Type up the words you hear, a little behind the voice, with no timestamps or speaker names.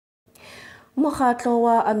Mokgatlo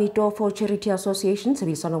wa Amitofo Charity Association,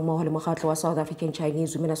 tshebedisanong mmoho le Mokgatlo wa South African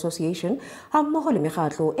Chinese Women Association, hammoho le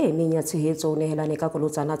mekgatlo e meng ya tshehetso nehelane ka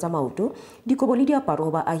Kolotsana tsa maoto, dikobo le diaparo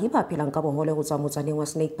ho baahi ba phelang ka Bohole ho tswa motsaneng wa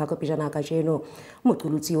Snake Park pejana kajeno.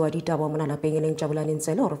 Moqolotsi wa ditaba mona lapeng e leng Tjabulane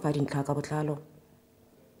Ntsele o re fa dintlha ka botlalo.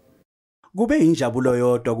 Kube injabulo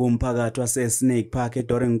yodwa kumphakathi wase-Snake Park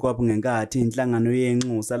eDoringkop ngenkathi inhlangano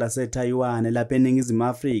yenxusa lase-Taiwan lapha eNingizimu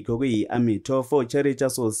Afrika okuyi-Amitofo Charity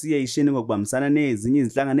Association ngokubambisana nezinye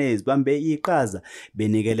izinhlangano ezibambe iqhaza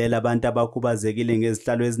benikelela abantu abakhubazekile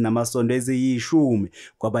ngezihlalo ezinamasondo eziyishumi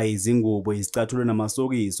kwaba izingubo, izicathulo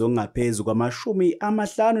namasokisi okungaphezu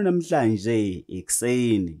kwama-50 namhlanje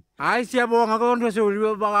ekuseni. Hayi siyabonga konke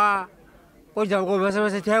sewulibaka konjabulo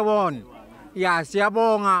base-Taiwan. Yeah,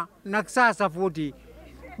 siyabonga nakusasa futhi.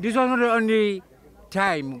 This was not the only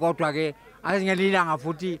time kodwa ke asingelilanga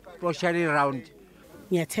futhi to share around.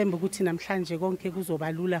 Ngiyathemba ukuthi namhlanje konke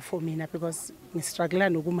kuzoba lula for mina because ngistruggle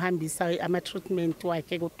nokumhambisa ama treatment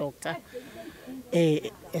wakhe ku doctor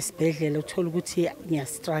esibhedlela uthola ukuthi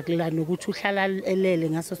ngiyastruggle nokuthi uhlala elele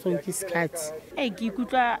ngaso sonke isikhathi.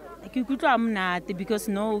 Ngikutlwa mnati because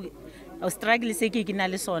no I struggle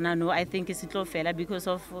no, I think it's fela because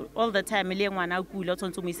of all the time ngwana kula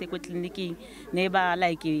uthonto umise kwe clinic neba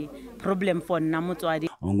like a problem for namotswadi.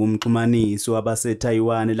 Ongumxhumanisi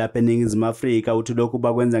wabase-Taiwan lapha eNingizimu Afrika uthi lokhu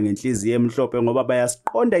bakwenza ngenhliziyo emhlophe ngoba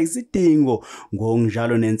bayasiqonda isidingo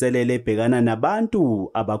ngokunjalo nenselele ebhekana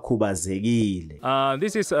nabantu abakhubazekile.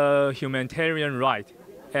 This is a humanitarian right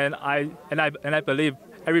and I believe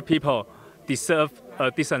every people deserve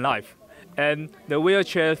a decent life. And the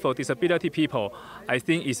wheelchair for disability people, I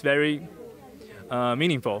think, is very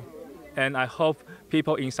meaningful. And I hope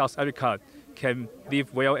people in South Africa can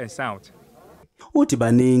live well and sound. Uthi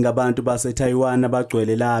baningi abantu base-Taiwan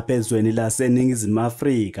abagcwele lapha ezweni laseNingizimu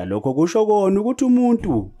Afrika. Lokho kusho kona ukuthi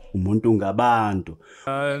umuntu ngabantu.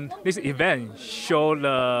 This event shows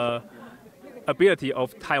the ability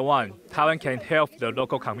of Taiwan. Taiwan can help the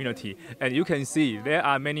local community. And you can see there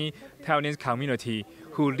are many Taiwanese community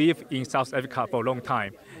who live in South Africa for a long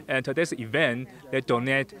time. And today's event, they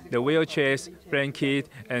donate the wheelchairs, blankets,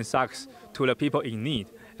 and socks to the people in need.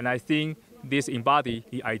 And I think this embodies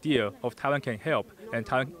the idea of Taiwan can help, and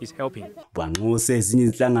Taiwan is helping. Wanxusa ezinye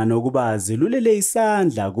izinhlangano ukuba zilulele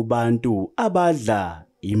isandla kubantu abadla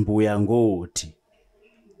imbuya ngothi.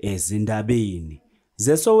 Ezindabeni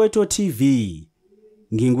zeSoweto TV,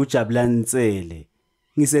 ngingujabulani Ntsele,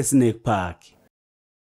 ngise-Snake Park.